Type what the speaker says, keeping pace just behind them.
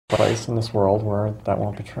place in this world where that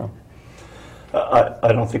won't be true.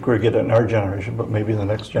 I don't think we're getting it in our generation, but maybe the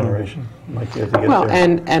next generation might be able to get well,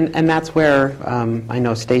 there. and that's where I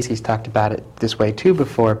know Stacy's talked about it this way too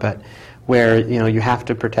before, but where you have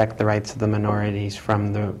to protect the rights of the minorities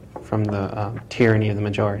from the tyranny of the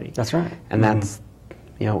majority. That's right. And that's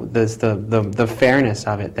there's the fairness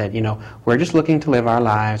of it, that we're just looking to live our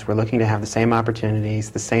lives. We're looking to have the same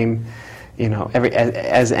opportunities, the same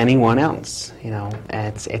as anyone else.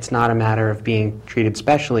 It's not a matter of being treated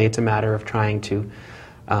specially. It's a matter of trying to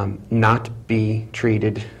not be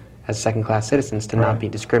treated as second-class citizens, to not be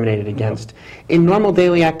discriminated against in normal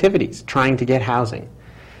daily activities, trying to get housing.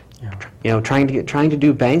 Trying to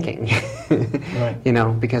do banking,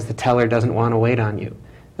 because the teller doesn't want to wait on you.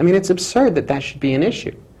 I mean, it's absurd that should be an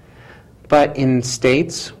issue. But in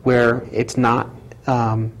states where it's not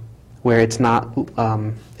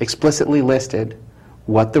explicitly listed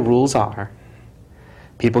what the rules are,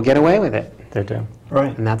 people get away with it. They do.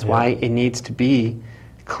 Right. And that's why it needs to be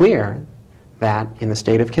clear that in the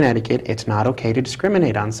state of Connecticut, it's not okay to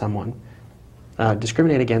discriminate against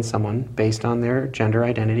someone based on their gender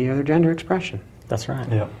identity or their gender expression. That's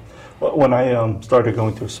right. Yeah. Well, when I started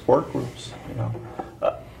going to sport groups,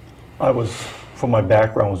 I was, from my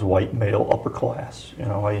background, was white male, upper class.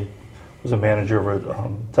 I was a manager of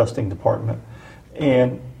a testing department,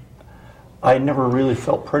 and I never really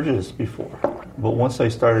felt prejudiced before. But once I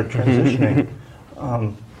started transitioning,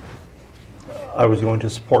 I was going to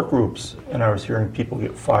support groups, and I was hearing people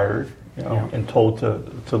get fired, and told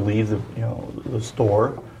to leave the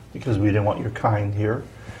store because we didn't want your kind here,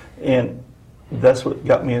 and that's what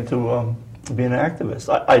got me into being an activist.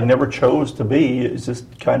 I never chose to be. It's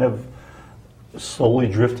just kind of slowly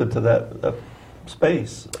drifted to that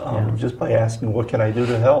space, just by asking, what can I do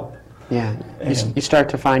to help? Yeah, you start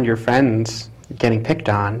to find your friends getting picked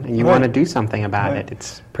on, and you want to do something about it.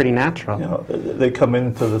 It's pretty natural. They come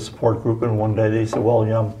into the support group, and one day they say, well,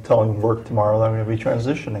 I'm telling work tomorrow that I'm going to be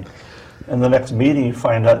transitioning. And the next meeting, you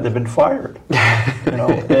find out they've been fired.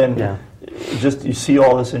 And just you see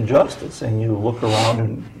all this injustice, and you look around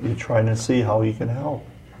and you're trying to see how you can help.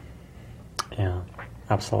 Yeah,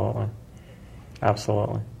 absolutely.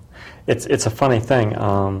 Absolutely. It's a funny thing,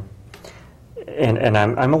 and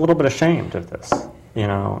I'm a little bit ashamed of this,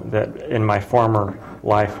 that in my former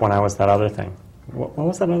life when I was that other thing. What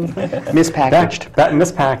was that other thing? Mispackaged. That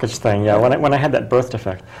mispackaged thing, yeah. When I had that birth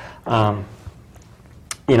defect, I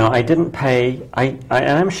didn't pay, and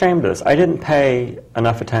I'm ashamed of this, I didn't pay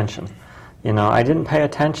enough attention. I didn't pay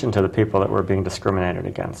attention to the people that were being discriminated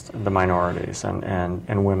against, the minorities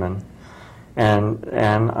and women.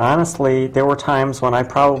 And honestly, there were times when I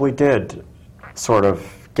probably did sort of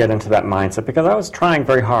get into that mindset, because I was trying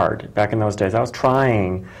very hard back in those days. I was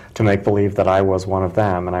trying to make believe that I was one of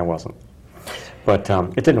them, and I wasn't. But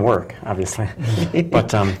it didn't work, obviously.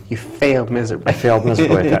 But you failed miserably. I failed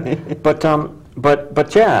miserably at that.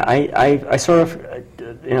 But yeah, I sort of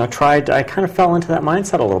tried. I kind of fell into that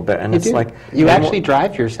mindset a little bit, and it's like you actually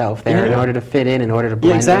drive yourself there in order to fit in order to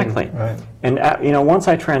blend exactly. in. Right. And once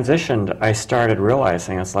I transitioned, I started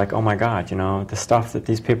realizing it's like, oh my God, the stuff that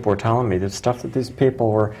these people were telling me, the stuff that these people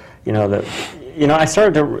were, I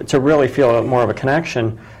started to really feel more of a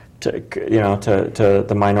connection to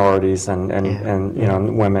the minorities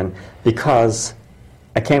and women, because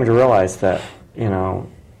I came to realize that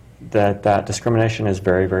that discrimination is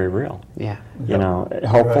very, very real. Yeah.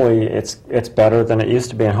 Hopefully it's better than it used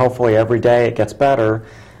to be, and hopefully every day it gets better.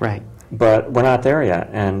 Right. But we're not there yet,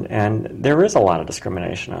 and there is a lot of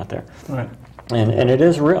discrimination out there. Right. And it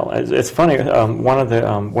is real. It's funny, one of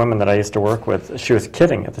the women that I used to work with, she was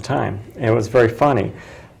kidding at the time. It was very funny.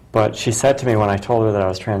 But she said to me when I told her that I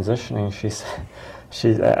was transitioning,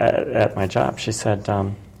 at my job, she said,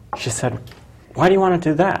 why do you want to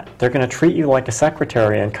do that? They're going to treat you like a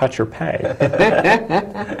secretary and cut your pay.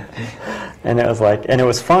 And it was like, and it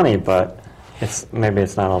was funny, but maybe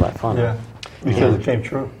it's not all that funny. Yeah, because it came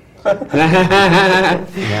true.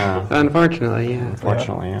 Yeah. Unfortunately, yeah.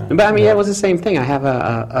 Unfortunately, yeah. But I mean, it was the same thing. I have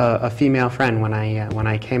a female friend. When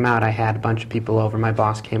I came out, I had a bunch of people over. My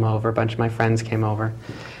boss came over. A bunch of my friends came over,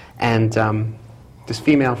 and this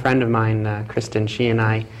female friend of mine, Kristen, she and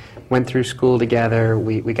I went through school together.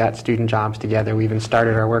 We got student jobs together. We even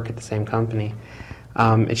started our work at the same company.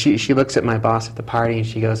 And she looks at my boss at the party and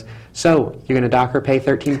she goes, "So you're going to dock her pay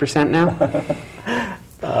 13% now?"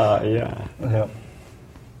 Yeah. Yeah.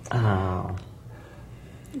 Oh,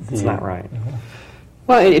 it's not right.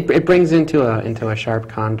 Well, it brings into a sharp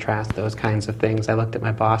contrast those kinds of things. I looked at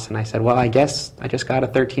my boss and I said, "Well, I guess I just got a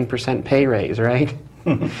 13% pay raise, right?"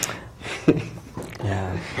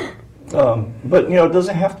 Yeah. But you know, it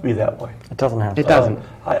doesn't have to be that way. It doesn't have to. It doesn't.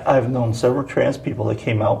 I've known several trans people that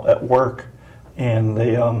came out at work, and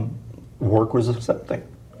they work was accepting.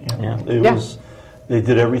 You know, Yeah. They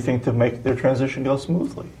did everything to make their transition go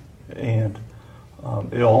smoothly, and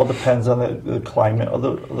it all depends on the climate of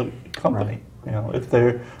the company. Right. You know, if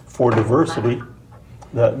they're for diversity,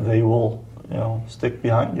 that they will, you know, stick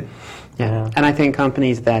behind you. Yeah. And I think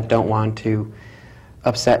companies that don't want to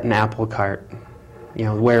upset an apple cart, you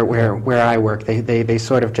know, where I work, they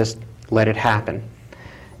sort of just let it happen.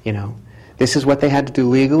 You know, this is what they had to do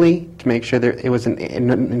legally to make sure that it was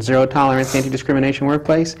a zero tolerance anti-discrimination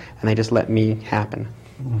workplace, and they just let me happen.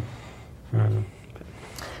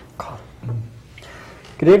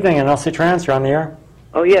 Good evening, nlcTrans. You're on the air.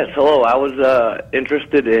 Oh, yes. Hello. I was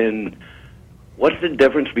interested in what's the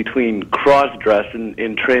difference between cross-dressing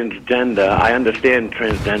and transgender. I understand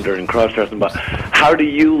transgender and cross-dressing, but how do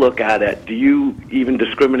you look at it? Do you even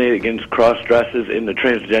discriminate against cross-dressers in the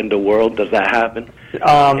transgender world? Does that happen?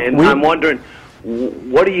 I'm wondering,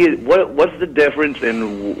 what's the difference,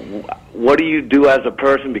 and what do you do as a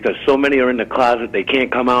person? Because so many are in the closet, they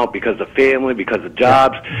can't come out because of family, because of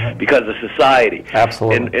jobs, because of society.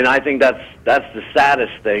 Absolutely. And I think that's the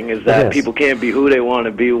saddest thing, is that people can't be who they want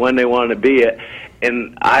to be when they want to be it.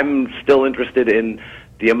 And I'm still interested in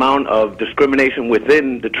the amount of discrimination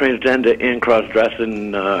within the transgender and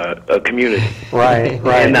cross-dressing community. Right.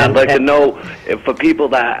 And I'd like to know if for people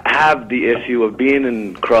that have the issue of being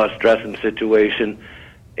in cross-dressing situation,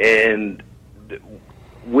 and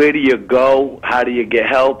where do you go? How do you get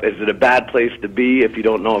help? Is it a bad place to be if you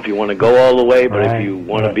don't know if you want to go all the way, but if you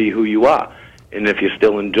want to be who you are? And if you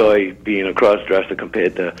still enjoy being a cross-dresser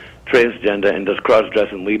compared to transgender, and does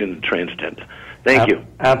cross-dressing lead into transgender? Thank you.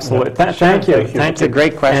 Absolutely. Thank you. It's a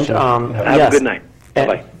great question. And, have a good night.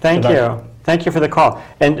 Bye-bye. Thank you. Thank you for the call.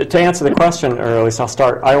 And to answer the question, or at least I will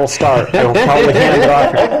start. I will probably hand it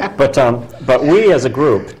off. But we as a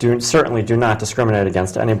group certainly do not discriminate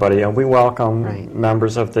against anybody, and we welcome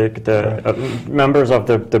members of the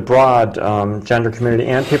broad gender community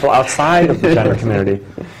and people outside of the gender community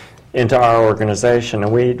into our organization,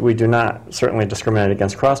 and we do not certainly discriminate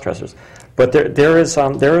against cross-dressers. But there is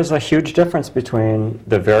a huge difference between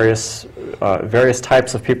the various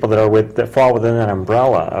types of people that fall within that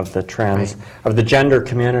umbrella of the of the gender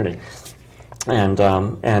community, and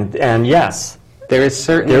yes, there is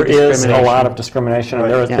a lot of discrimination, and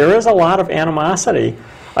there is a lot of animosity.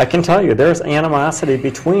 I can tell you, there's animosity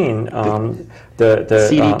between the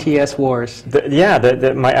CDTS wars.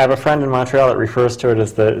 I have a friend in Montreal that refers to it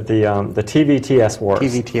as the TVTS wars.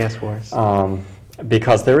 TVTS wars.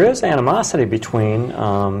 Because there is animosity between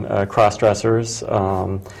cross-dressers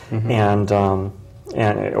and or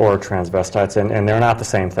transvestites, and they're not the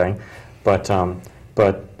same thing, but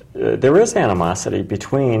there is animosity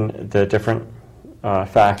between the different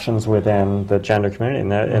factions within the gender community,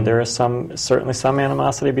 and there is certainly some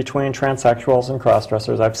animosity between transsexuals and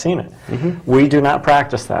cross-dressers. I've seen it. We do not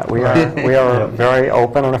practice that. We are very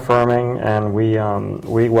open and affirming, and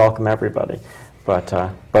we welcome everybody.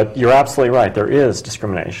 But you're absolutely right. There is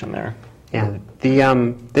discrimination there. Yeah,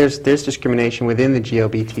 there's discrimination within the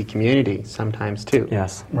GLBT community sometimes too.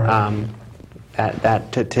 Yes.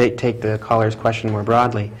 To take the caller's question more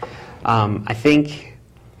broadly, I think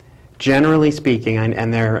generally speaking,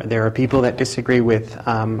 and there are people that disagree with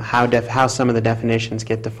how some of the definitions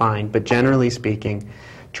get defined, but generally speaking,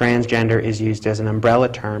 transgender is used as an umbrella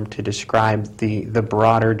term to describe the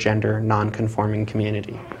broader gender nonconforming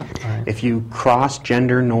community. Right. If you cross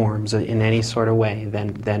gender norms in any sort of way,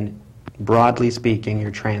 then broadly speaking,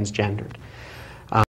 you're transgendered.